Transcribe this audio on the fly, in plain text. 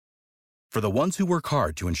For the ones who work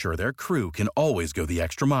hard to ensure their crew can always go the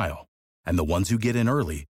extra mile, and the ones who get in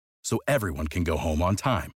early so everyone can go home on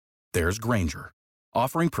time, there's Grainger,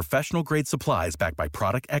 offering professional-grade supplies backed by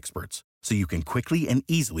product experts so you can quickly and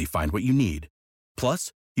easily find what you need.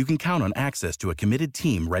 Plus, you can count on access to a committed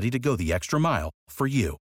team ready to go the extra mile for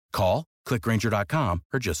you. Call, click Grainger.com,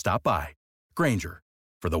 or just stop by. Grainger,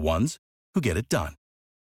 for the ones who get it done.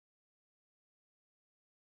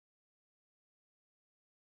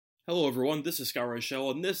 Hello, everyone. This is Scott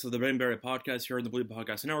Reichel, and this is the Bay Area Podcast here on the Bleed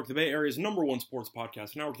Podcast Network, the Bay Area's #1 sports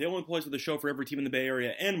podcast network, the only place with a show for every team in the Bay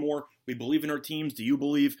Area and more. We believe in our teams. Do you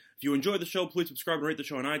believe? If you enjoy the show, please subscribe and rate the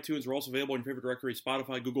show on iTunes. We're also available in your favorite directory,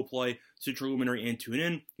 Spotify, Google Play, Stitcher, Luminary, and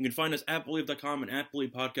TuneIn. You can find us at Believe.com and at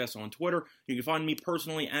Believe Podcast on Twitter. You can find me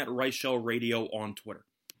personally at Reichel Radio on Twitter.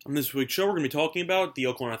 On this week's show, we're going to be talking about the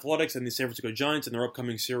Oakland Athletics and the San Francisco Giants and their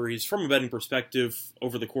upcoming series from a betting perspective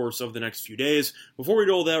over the course of the next few days. Before we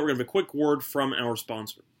do all that, we're going to have a quick word from our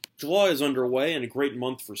sponsor. July is underway and a great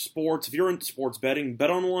month for sports. If you're into sports betting,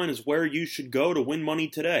 BetOnline is where you should go to win money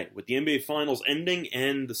today. With the NBA Finals ending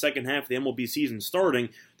and the second half of the MLB season starting,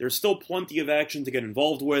 there's still plenty of action to get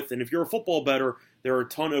involved with, and if you're a football bettor, there are a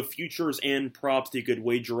ton of futures and props that you could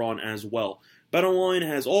wager on as well. BetOnline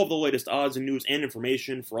has all of the latest odds and news and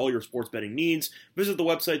information for all your sports betting needs. Visit the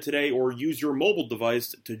website today or use your mobile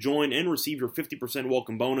device to join and receive your 50%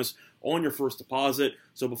 welcome bonus on your first deposit.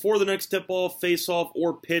 So before the next tip-off, face-off,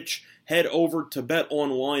 or pitch, head over to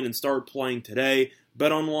BetOnline and start playing today.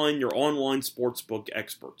 BetOnline, your online sportsbook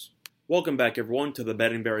experts. Welcome back, everyone, to the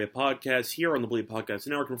Betting Area Podcast here on the Bleed Podcast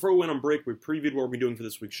Network. And before we went on break, we previewed what we're doing for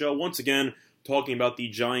this week's show. Once again, talking about the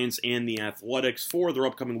Giants and the Athletics for their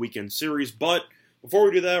upcoming weekend series. But before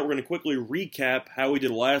we do that, we're going to quickly recap how we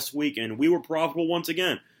did last week, and we were profitable once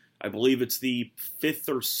again. I believe it's the 5th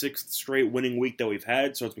or 6th straight winning week that we've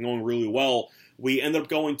had, so it's been going really well. We ended up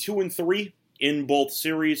going 2-3 in both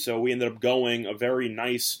series, so we ended up going a very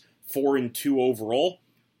nice 4-2 overall.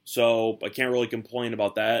 So I can't really complain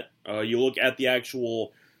about that. You look at the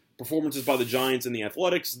actual performances by the Giants and the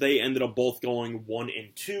Athletics, they ended up both going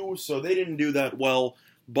 1-2, so they didn't do that well,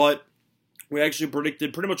 but we actually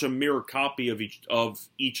predicted pretty much a mirror copy of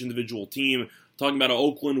each individual team, talking about how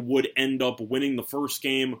Oakland would end up winning the first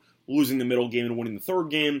game, losing the middle game, and winning the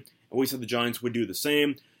third game, and we said the Giants would do the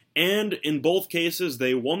same, and in both cases,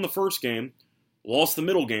 they won the first game, lost the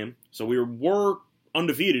middle game, so we were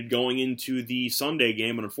undefeated going into the Sunday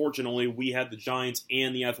game, and unfortunately, we had the Giants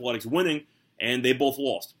and the Athletics winning, and they both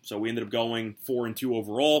lost. So we ended up going 4-2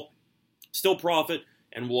 overall. Still profit,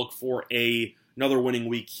 and we'll look for another winning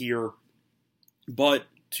week here. But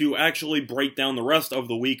to actually break down the rest of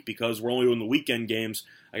the week, because we're only doing the weekend games,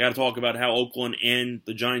 I got to talk about how Oakland and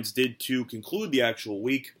the Giants did to conclude the actual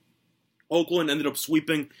week. Oakland ended up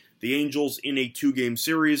sweeping the Angels in a 2-game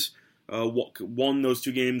series. Won those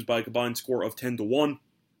 2 games by a combined score of 10-1.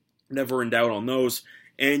 Never in doubt on those.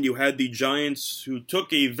 And you had the Giants, who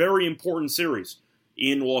took a very important series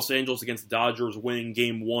in Los Angeles against the Dodgers, winning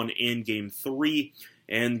Game 1 and Game 3.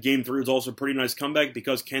 And Game 3 was also a pretty nice comeback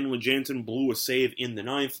because Kenley Jansen blew a save in the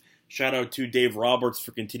 9th. Shout out to Dave Roberts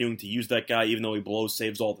for continuing to use that guy, even though he blows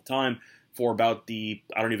saves all the time, for about the,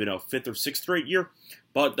 5th or 6th straight year.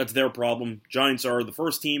 But that's their problem. Giants are the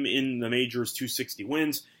first team in the majors to 60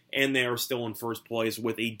 wins, and they are still in first place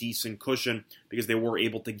with a decent cushion because they were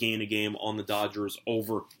able to gain a game on the Dodgers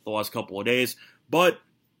over the last couple of days. But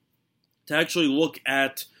to actually look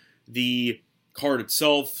at the card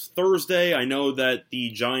itself, Thursday, I know that the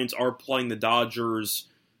Giants are playing the Dodgers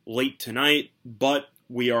late tonight, but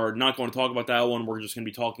we are not going to talk about that one. We're just going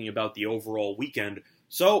to be talking about the overall weekend.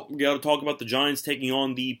 So we got to talk about the Giants taking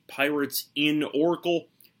on the Pirates in Oracle,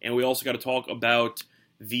 and we also got to talk about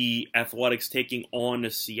the Athletics taking on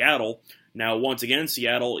Seattle. Now, once again,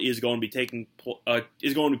 Seattle is going to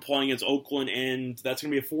be playing against Oakland, and that's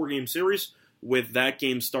going to be a 4-game series, with that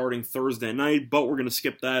game starting Thursday night. But we're going to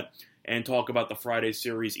skip that and talk about the Friday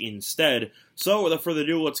series instead. So, without further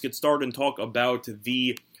ado, let's get started and talk about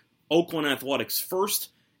the Oakland Athletics first.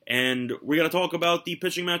 And we got to talk about the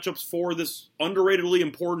pitching matchups for this underratedly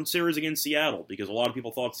important series against Seattle, because a lot of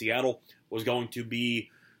people thought Seattle was going to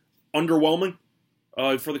be underwhelming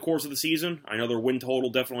for the course of the season. I know their win total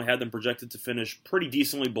definitely had them projected to finish pretty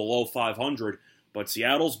decently below 500, but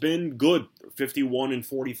Seattle's been good. They're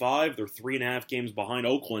 51-45. They're 3.5 games behind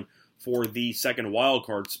Oakland for the second wild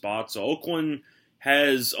card spot. So Oakland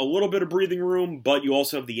has a little bit of breathing room, but you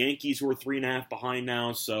also have the Yankees, who are 3.5 behind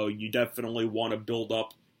now, so you definitely want to build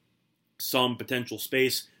up some potential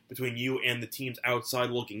space between you and the teams outside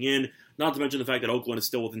looking in. Not to mention the fact that Oakland is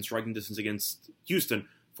still within striking distance against Houston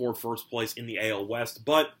for first place in the AL West.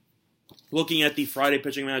 But Looking at the Friday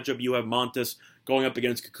pitching matchup, you have Montas going up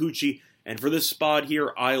against Kikuchi. And for this spot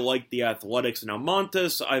here, I like the Athletics. Now,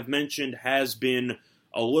 Montas, I've mentioned, has been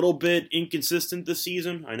a little bit inconsistent this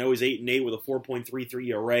season. I know he's 8-8 with a 4.33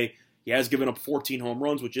 ERA. He has given up 14 home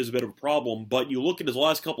runs, which is a bit of a problem. But you look at his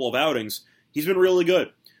last couple of outings, he's been really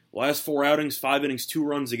good. Last 4 outings, 5 innings, 2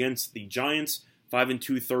 runs against the Giants, 5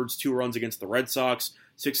 2/3, 2 runs against the Red Sox,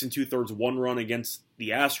 6 2/3, 1 run against the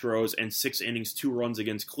Astros, and 6 innings, 2 runs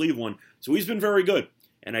against Cleveland. So he's been very good.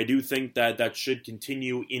 And I do think that that should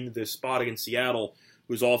continue in this spot against Seattle,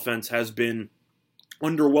 whose offense has been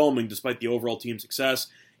underwhelming despite the overall team success.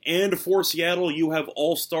 And for Seattle, you have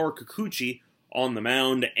all-star Kikuchi on the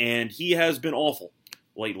mound, and he has been awful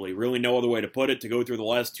lately. Really no other way to put it. To go through the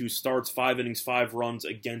last 2 starts, 5 innings, 5 runs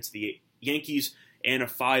against the Yankees, and a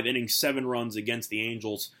 5 innings, 7 runs against the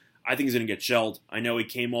Angels. I think he's going to get shelled. I know he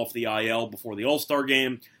came off the IL before the All-Star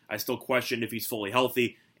game. I still question if he's fully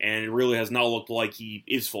healthy. And it really has not looked like he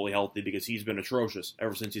is fully healthy because he's been atrocious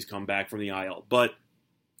ever since he's come back from the IL. But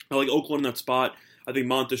I like Oakland in that spot. I think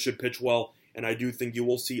Montas should pitch well, and I do think you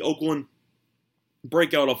will see Oakland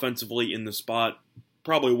break out offensively in the spot,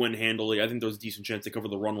 probably win handily. I think there's a decent chance they cover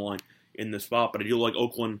the run line in this spot, but I do like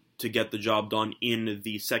Oakland to get the job done in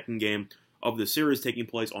the second game of the series taking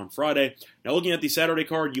place on Friday. Now, looking at the Saturday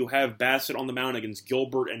card, you have Bassett on the mound against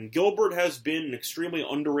Gilbert, and Gilbert has been an extremely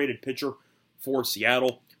underrated pitcher for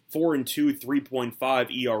Seattle. 4-2,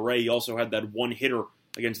 3.5 ERA. He also had that one hitter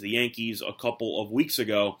against the Yankees a couple of weeks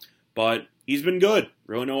ago, but he's been good.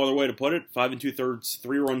 Really no other way to put it. 5 2/3,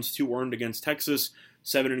 3 runs, 2 earned against Texas,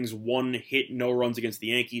 7 innings, 1 hit, no runs against the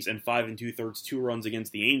Yankees, and 5 2/3, 2 runs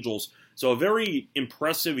against the Angels. So a very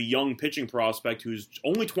impressive young pitching prospect who's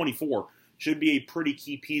only 24. Should be a pretty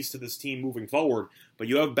key piece to this team moving forward. But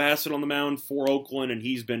you have Bassett on the mound for Oakland, and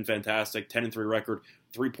he's been fantastic. 10-3 record,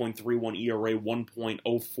 3.31 ERA,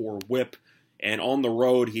 1.04 WHIP. And on the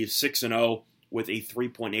road, he's 6-0 with a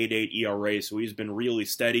 3.88 ERA. So he's been really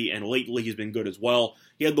steady, and lately he's been good as well.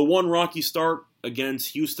 He had the one rocky start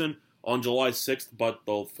against Houston on July 6th, but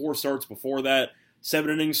the 4 starts before that, 7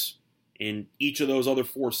 innings in each of those other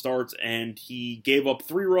 4 starts, and he gave up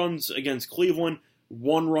 3 runs against Cleveland,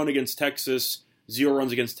 1 run against Texas, 0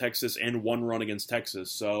 runs against Texas, and 1 run against Texas.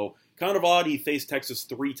 So kind of odd he faced Texas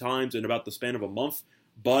 3 times in about the span of a month,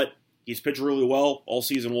 but he's pitched really well all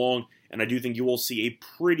season long, and I do think you will see a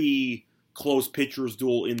pretty close pitcher's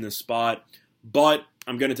duel in this spot, but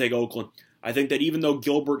I'm going to take Oakland. I think that even though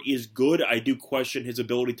Gilbert is good, I do question his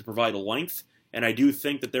ability to provide length, and I do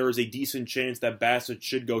think that there is a decent chance that Bassett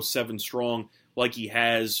should go 7 strong like he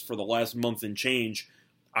has for the last month and change.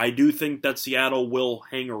 I do think that Seattle will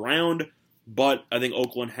hang around, but I think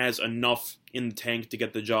Oakland has enough in the tank to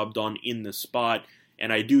get the job done in this spot,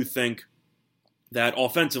 and I do think that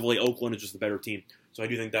offensively, Oakland is just the better team. So I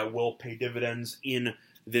do think that will pay dividends in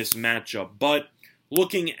this matchup. But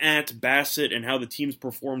looking at Bassett and how the team's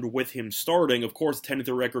performed with him starting, of course, the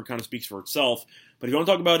 10-3 record kind of speaks for itself. But if you want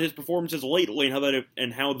to talk about his performances lately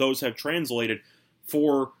and how those have translated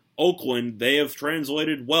for Oakland, they have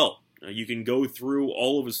translated well. You can go through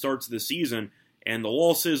all of his starts this season, and the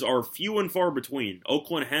losses are few and far between.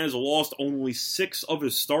 Oakland has lost only 6 of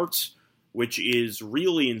his starts, which is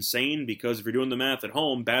really insane because if you're doing the math at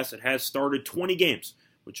home, Bassett has started 20 games,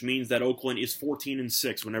 which means that Oakland is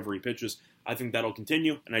 14-6 whenever he pitches. I think that'll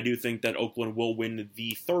continue, and I do think that Oakland will win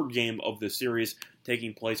the 3rd game of this series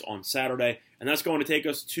taking place on Saturday, and that's going to take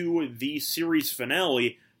us to the series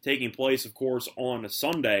finale taking place, of course, on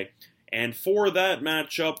Sunday. And for that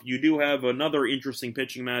matchup, you do have another interesting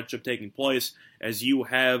pitching matchup taking place as you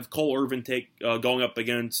have Cole Irvin going up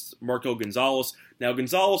against Marco Gonzalez. Now,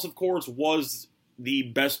 Gonzalez, of course, was the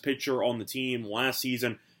best pitcher on the team last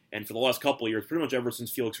season and for the last couple of years, pretty much ever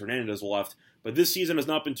since Felix Hernandez left. But this season has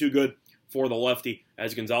not been too good for the lefty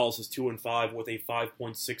as Gonzalez is 2-5 with a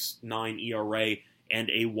 5.69 ERA and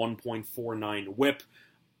a 1.49 WHIP.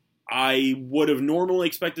 I would have normally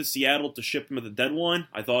expected Seattle to ship him at the deadline.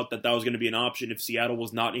 I thought that was going to be an option if Seattle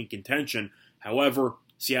was not in contention. However,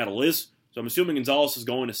 Seattle is. So I'm assuming Gonzalez is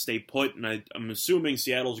going to stay put, and I'm assuming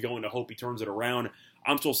Seattle's going to hope he turns it around.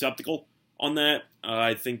 I'm still skeptical on that.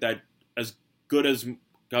 I think that as good as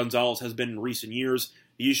Gonzalez has been in recent years,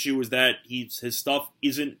 the issue is that his stuff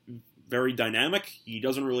isn't very dynamic. He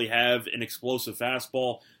doesn't really have an explosive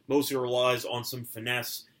fastball. Mostly relies on some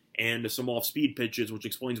finesse and some off-speed pitches, which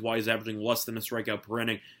explains why he's averaging less than a strikeout per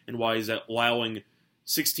inning and why he's allowing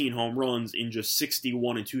 16 home runs in just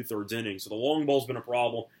 61 2/3 innings. So the long ball's been a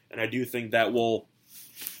problem, and I do think that will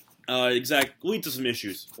lead to some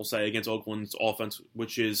issues, we'll say, against Oakland's offense,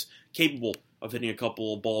 which is capable of hitting a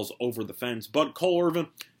couple of balls over the fence. But Cole Irvin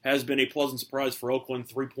has been a pleasant surprise for Oakland,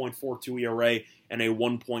 3.42 ERA and a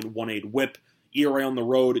 1.18 whip. ERA on the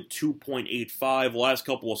road, 2.85. Last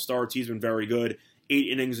couple of starts, he's been very good. 8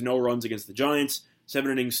 innings, no runs against the Giants. 7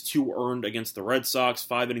 innings, 2 earned against the Red Sox.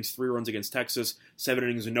 5 innings, 3 runs against Texas. 7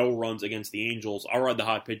 innings, no runs against the Angels. I'll ride the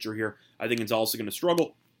hot pitcher here. I think it's also going to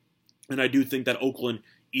struggle. And I do think that Oakland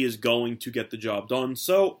is going to get the job done.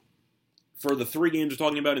 So, for the 3 games we're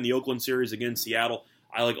talking about in the Oakland series against Seattle,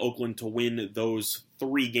 I like Oakland to win those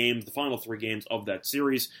 3 games, the final 3 games of that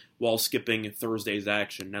series, while skipping Thursday's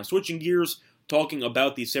action. Now, switching gears, talking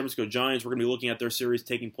about the San Francisco Giants, we're going to be looking at their series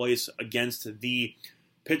taking place against the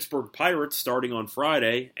Pittsburgh Pirates starting on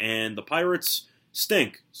Friday, and the Pirates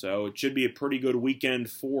stink. So it should be a pretty good weekend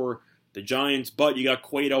for the Giants, but you got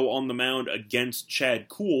Cueto on the mound against Chad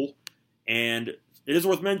Kuhl, and it is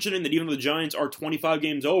worth mentioning that even though the Giants are 25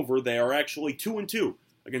 games over, they are actually 2-2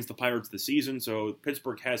 against the Pirates this season, so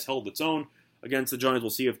Pittsburgh has held its own against the Giants.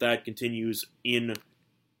 We'll see if that continues in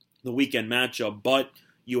the weekend matchup, but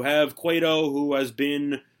you have Cueto, who has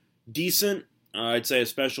been decent, I'd say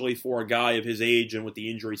especially for a guy of his age and with the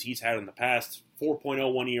injuries he's had in the past.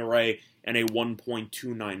 4.01 ERA and a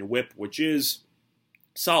 1.29 whip, which is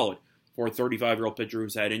solid for a 35-year-old pitcher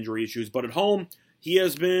who's had injury issues. But at home, he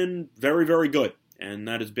has been very, very good, and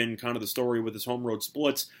that has been kind of the story with his home-road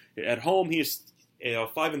splits. At home, he is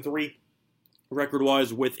 5-3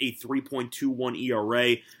 record-wise with a 3.21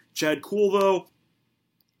 ERA. Chad Kuhl, though,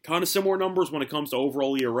 kind of similar numbers when it comes to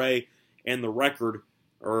overall ERA and the record,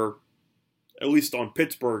 or at least on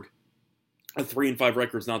Pittsburgh, a 3-5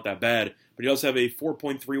 record is not that bad, but he does have a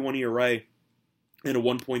 4.31 ERA and a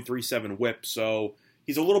 1.37 whip, so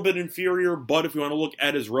he's a little bit inferior, but if you want to look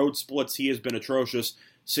at his road splits, he has been atrocious,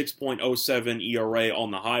 6.07 ERA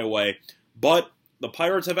on the highway, but the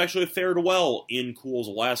Pirates have actually fared well in Kuhl's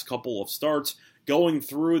last couple of starts. Going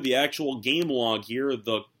through the actual game log here,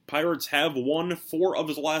 the Pirates have won 4 of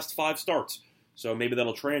his last 5 starts, so maybe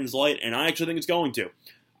that'll translate, and I actually think it's going to.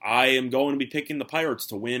 I am going to be picking the Pirates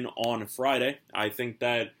to win on Friday. I think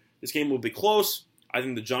that this game will be close. I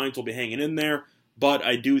think the Giants will be hanging in there, but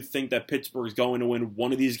I do think that Pittsburgh is going to win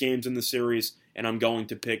one of these games in the series, and I'm going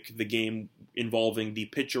to pick the game involving the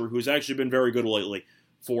pitcher who's actually been very good lately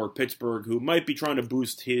for Pittsburgh, who might be trying to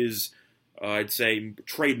boost his, I'd say,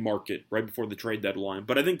 trade market right before the trade deadline.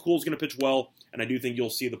 But I think Kuhl's going to pitch well, and I do think you'll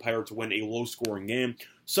see the Pirates win a low-scoring game.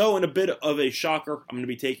 So, in a bit of a shocker, I'm going to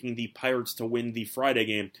be taking the Pirates to win the Friday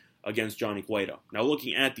game against Johnny Cueto. Now,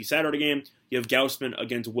 looking at the Saturday game, you have Gausman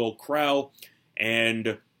against Will Crowe,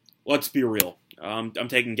 and let's be real. I'm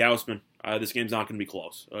taking Gausman. This game's not going to be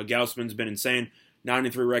close. Gausman's been insane.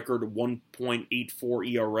 9-3 record, 1.84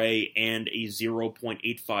 ERA, and a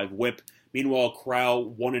 0.85 whip. Meanwhile,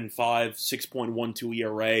 Crowe, 1-5, 6.12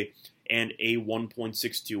 ERA, and a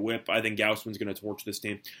 1.62 whip. I think Gausman's going to torch this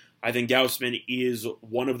team. I think Gausman is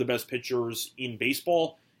one of the best pitchers in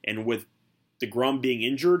baseball, and with DeGrom being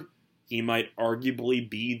injured, he might arguably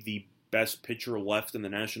be the best pitcher left in the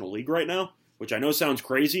National League right now, which I know sounds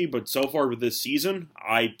crazy, but so far with this season,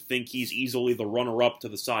 I think he's easily the runner-up to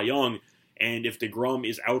the Cy Young, and if DeGrom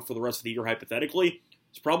is out for the rest of the year, hypothetically,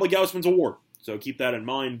 it's probably Gausman's award, so keep that in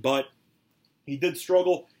mind, but he did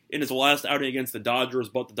struggle in his last outing against the Dodgers,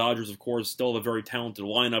 but the Dodgers, of course, still have a very talented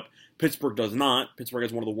lineup. Pittsburgh does not. Pittsburgh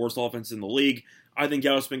has one of the worst offenses in the league. I think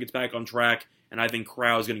Gausman gets back on track, and I think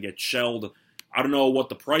Crowe is going to get shelled. I don't know what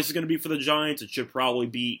the price is going to be for the Giants. It should probably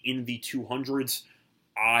be in the 200s.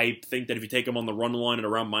 I think that if you take them on the run line at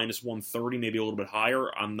around minus 130, maybe a little bit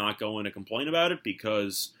higher, I'm not going to complain about it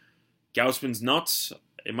because Gausman's nuts.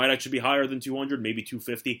 It might actually be higher than 200, maybe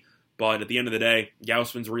 250. But at the end of the day,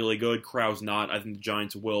 Gausman's really good. Crowe's not. I think the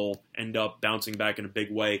Giants will end up bouncing back in a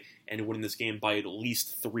big way and winning this game by at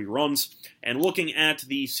least 3 runs. And looking at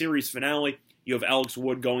the series finale, you have Alex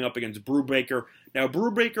Wood going up against Brubaker. Now,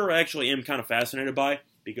 Brubaker I actually am kind of fascinated by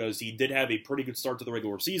because he did have a pretty good start to the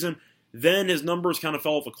regular season. Then his numbers kind of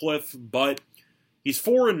fell off a cliff, but he's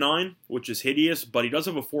 4-9, which is hideous, but he does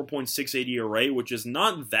have a 4.68 ERA, which is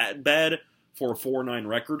not that bad for a 4-9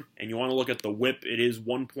 record, and you want to look at the whip, it is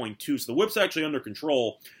 1.2, so the whip's actually under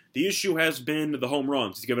control. The issue has been the home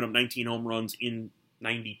runs. He's given up 19 home runs in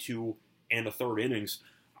 92 and a third innings.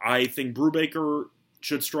 I think Brubaker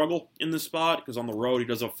should struggle in this spot, because on the road he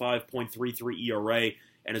does a 5.33 ERA,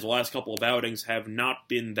 and his last couple of outings have not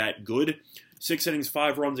been that good. 6 innings,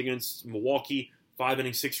 5 runs against Milwaukee, 5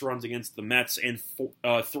 innings, 6 runs against the Mets, and 3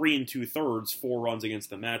 2/3, 4 runs against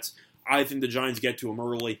the Mets. I think the Giants get to him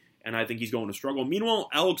early, and I think he's going to struggle. Meanwhile,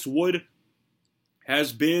 Alex Wood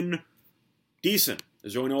has been decent.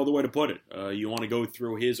 There's really no other way to put it. You want to go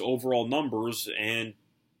through his overall numbers, and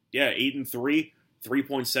 8-3,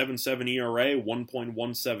 3.77 ERA,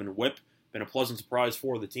 1.17 WHIP. Been a pleasant surprise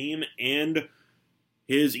for the team, and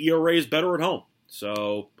his ERA is better at home.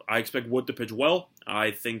 So I expect Wood to pitch well.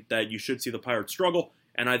 I think that you should see the Pirates struggle,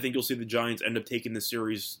 and I think you'll see the Giants end up taking the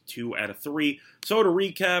series 2 out of 3. So to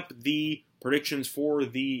recap the predictions for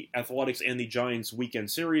the Athletics and the Giants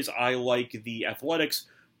weekend series, I like the Athletics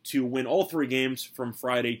to win all 3 games from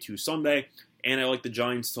Friday to Sunday, and I like the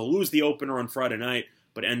Giants to lose the opener on Friday night,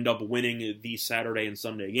 but end up winning the Saturday and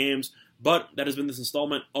Sunday games. But that has been this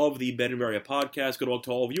installment of the Ben and Barria podcast. Good luck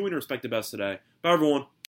to all of you and respect the best today. Bye, everyone.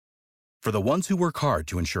 For the ones who work hard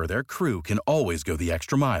to ensure their crew can always go the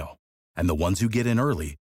extra mile, and the ones who get in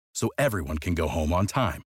early so everyone can go home on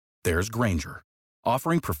time, there's Grainger,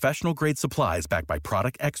 offering professional-grade supplies backed by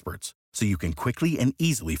product experts so you can quickly and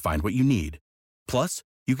easily find what you need. Plus,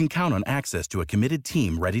 you can count on access to a committed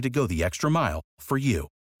team ready to go the extra mile for you.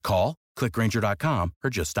 Call, click Grainger.com,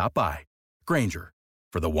 or just stop by. Grainger,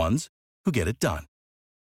 for the ones who get it done.